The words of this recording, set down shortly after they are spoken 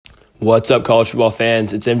What's up, college football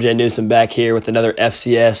fans? It's MJ Newsom back here with another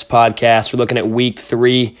FCS podcast. We're looking at week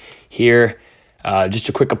 3 here. Just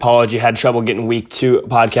a quick apology. Had trouble getting week 2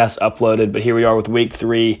 podcast uploaded, but here we are with week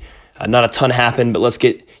 3. Not a ton happened, but let's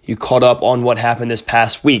get you caught up on what happened this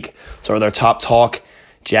past week. So with our top talk,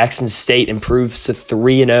 Jackson State improves to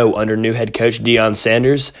 3-0 under new head coach Deion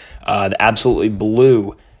Sanders. They absolutely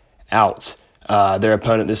blew out their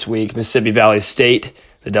opponent this week, Mississippi Valley State.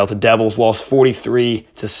 The Delta Devils lost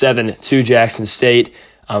 43-7 to Jackson State.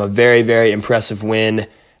 A very, very impressive win.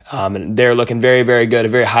 And they're looking very, very good. A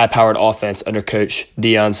very high-powered offense under Coach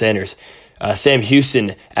Deion Sanders. Sam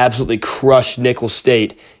Houston absolutely crushed Nicholls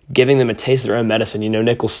State, giving them a taste of their own medicine.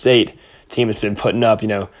 Nicholls State team has been putting up,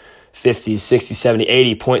 50, 60, 70,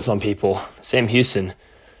 80 points on people. Sam Houston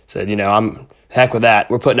said, I'm heck with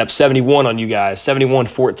that. We're putting up 71 on you guys,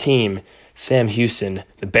 71-14. Sam Houston,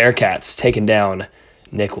 the Bearcats, taking down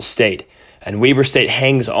Nicholls State. And Weber State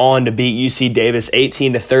hangs on to beat UC Davis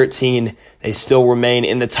 18-13. They still remain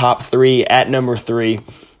in the top 3 at number 3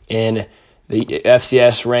 in the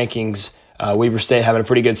FCS rankings. Weber State having a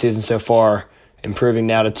pretty good season so far, improving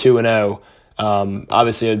now to 2-0.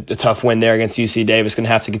 Obviously a tough win there against UC Davis. Going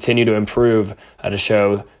to have to continue to improve to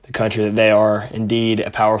show the country that they are indeed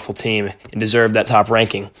a powerful team and deserve that top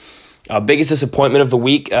ranking. Biggest disappointment of the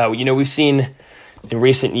week, we've seen in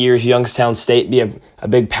recent years Youngstown State be a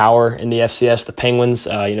big power in the FCS. The Penguins,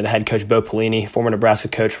 the head coach Bo Pelini, former Nebraska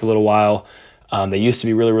coach for a little while. They used to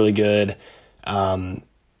be really, really good. I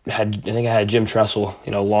think I had Jim Tressel,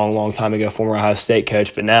 long time ago, former Ohio State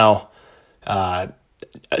coach, but now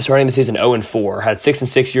starting the season 0-4, had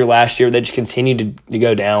 6-6 year last year. They just continued to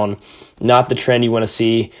go down. Not the trend you want to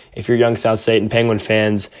see if you're Youngstown State and Penguin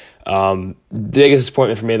fans. The biggest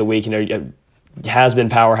disappointment for me of the week, has been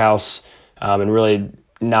powerhouse and really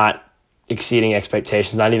not exceeding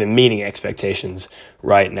expectations, not even meeting expectations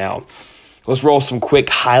right now. Let's roll some quick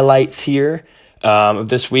highlights here of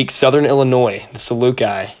this week. Southern Illinois, the Salute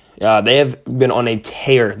guy, they have been on a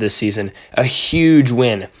tear this season. A huge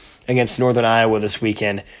win against Northern Iowa this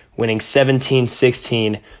weekend, winning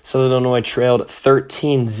 17-16. Southern Illinois trailed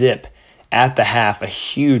 13-0 at the half. A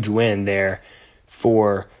huge win there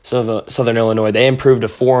for Southern Illinois. They improved to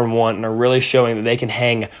 4-1 and are really showing that they can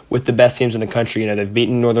hang with the best teams in the country. They've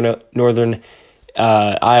beaten Northern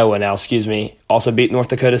Iowa now, also beat North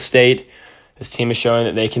Dakota State. This team is showing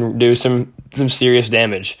that they can do some serious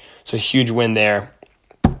damage. So a huge win there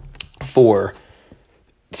for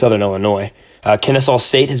Southern Illinois. Kennesaw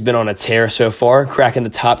State has been on a tear so far, cracking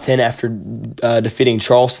the top 10 after defeating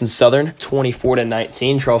Charleston Southern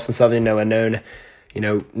 24-19. Charleston Southern,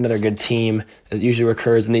 another good team that usually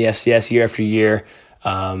recurs in the FCS year after year.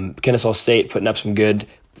 Kennesaw State putting up some good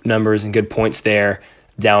numbers and good points there,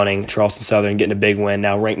 downing Charleston Southern, getting a big win,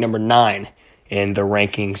 now ranked number 9 in the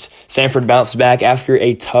rankings. Sanford bounced back after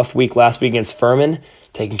a tough week last week against Furman,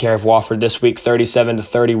 taking care of Wofford this week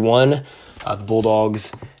 37-31. The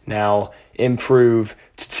Bulldogs now improve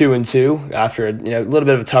to 2-2 after a little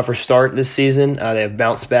bit of a tougher start this season. They have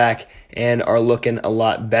bounced back and are looking a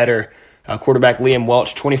lot better. Quarterback Liam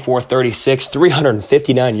Welch, 24-36,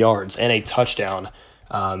 359 yards and a touchdown.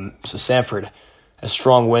 So Sanford, a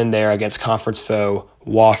strong win there against conference foe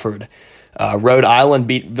Wofford. Rhode Island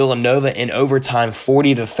beat Villanova in overtime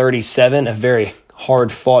 40-37, a very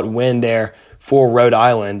hard-fought win there for Rhode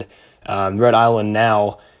Island. Rhode Island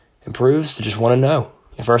now improves to just 1-0.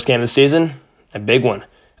 The first game of the season, a big one.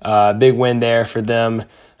 Big win there for them.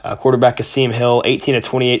 Quarterback Kasim Hill,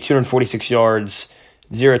 18-28, 246 yards,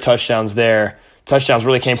 0 touchdowns there. Touchdowns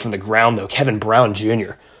really came from the ground, though. Kevin Brown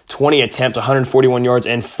Jr., 20 attempts, 141 yards,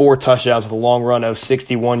 and 4 touchdowns with a long run of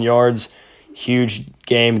 61 yards. Huge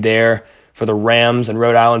game there for the Rams, and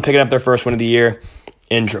Rhode Island picking up their first win of the year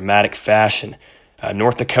in dramatic fashion.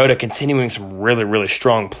 North Dakota continuing some really, really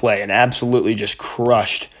strong play and absolutely just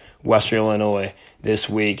crushed Western Illinois this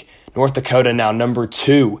week. North Dakota now number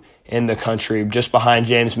 2 in the country, just behind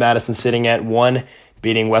James Madison, sitting at 1,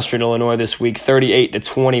 beating Western Illinois this week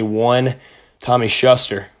 38-21. Tommy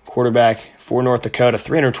Schuster, quarterback for North Dakota,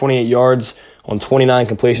 328 yards on 29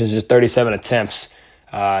 completions, just 37 attempts,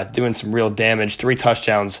 doing some real damage. 3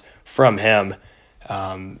 touchdowns from him.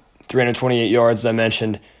 328 yards, as I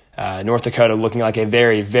mentioned. North Dakota looking like a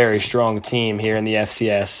very, very strong team here in the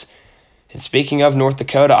FCS. And speaking of North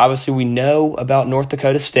Dakota, obviously we know about North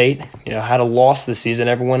Dakota State. Had a loss this season.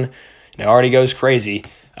 Everyone already goes crazy.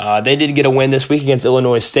 They did get a win this week against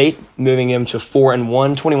Illinois State, moving them to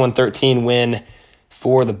 4-1, 21-13 win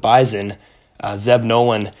for the Bison. Zeb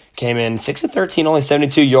Nolan came in 6-13, only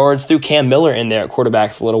 72 yards, threw Cam Miller in there at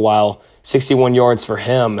quarterback for a little while, 61 yards for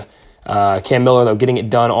him. Cam Miller, though, getting it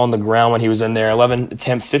done on the ground when he was in there. 11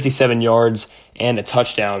 attempts, 57 yards, and a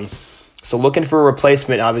touchdown. So looking for a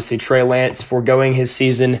replacement, obviously, Trey Lance foregoing his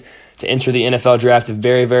season to enter the NFL draft, a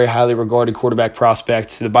very, very highly regarded quarterback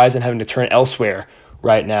prospect. So the Bison having to turn elsewhere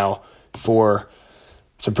right now for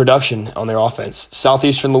some production on their offense.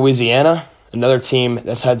 Southeastern Louisiana, another team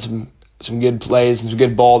that's had some good plays and some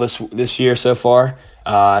good ball this year so far.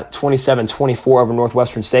 27-24 over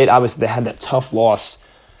Northwestern State. Obviously, they had that tough loss to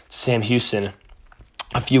Sam Houston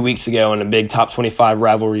a few weeks ago in a big top 25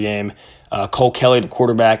 rivalry game. Cole Kelly, the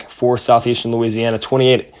quarterback for Southeastern Louisiana,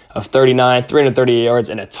 28 of 39, 338 yards,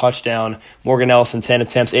 and a touchdown. Morgan Ellison, 10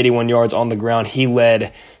 attempts, 81 yards on the ground. He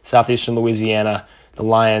led Southeastern Louisiana, the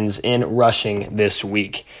Lions, in rushing this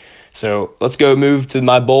week. So let's go move to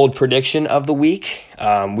my bold prediction of the week.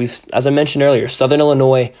 As I mentioned earlier, Southern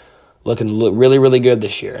Illinois looking really, really good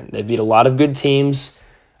this year. They've beat a lot of good teams.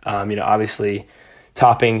 Obviously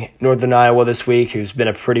topping Northern Iowa this week, who's been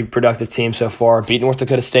a pretty productive team so far. Beat North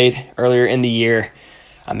Dakota State earlier in the year.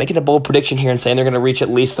 I'm making a bold prediction here and saying they're going to reach at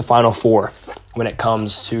least the Final Four when it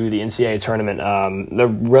comes to the NCAA tournament.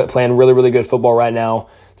 They're playing really, really good football right now.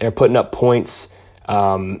 They're putting up points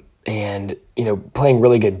and playing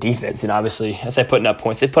really good defense. Obviously, as I putting up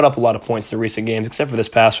points, they've put up a lot of points in recent games, except for this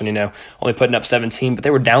past one, only putting up 17, but they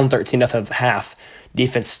were down 13 at the half.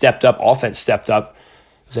 Defense stepped up, offense stepped up,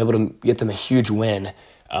 was able to get them a huge win.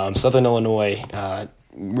 Southern Illinois,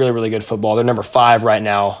 really, really good football. They're number 5 right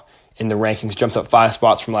now in the rankings, jumped up 5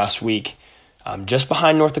 spots from last week. Just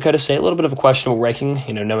behind North Dakota State, a little bit of a questionable ranking,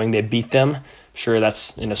 knowing they beat them. I'm sure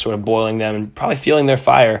that's, sort of boiling them and probably fueling their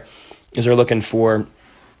fire as they're looking for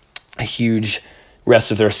a huge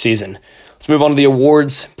rest of their season. Let's move on to the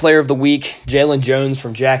awards. Player of the Week, Jalen Jones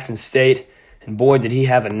from Jackson State. And boy, did he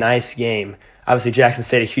have a nice game. Obviously, Jackson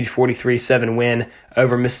State, a huge 43-7 win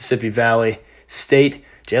over Mississippi Valley State.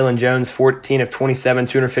 Jalen Jones, 14 of 27,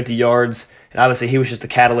 250 yards. And obviously, he was just the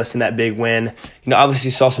catalyst in that big win. Obviously,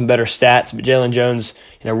 you saw some better stats, but Jalen Jones,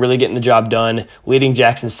 really getting the job done, leading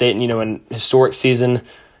Jackson State in, an historic season.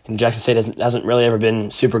 And Jackson State hasn't really ever been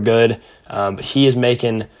super good, but he is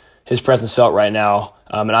making his presence felt right now.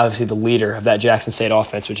 And obviously, the leader of that Jackson State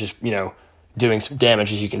offense, which is, doing some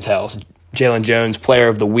damage, as you can tell. So Jalen Jones, Player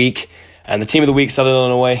of the Week. And the Team of the Week, Southern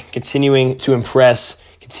Illinois, continuing to impress,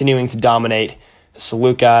 continuing to dominate.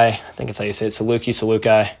 Saluki, I think that's how you say it,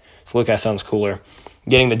 Saluki sounds cooler.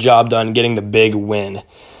 Getting the job done, getting the big win.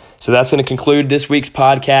 So that's going to conclude this week's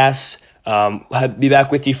podcast. I'll be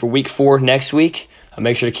back with you for week 4 next week.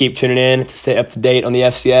 Make sure to keep tuning in to stay up to date on the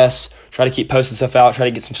FCS. Try to keep posting stuff out. Try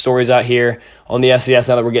to get some stories out here on the FCS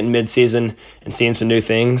now that we're getting mid-season and seeing some new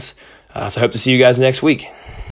things. So I hope to see you guys next week.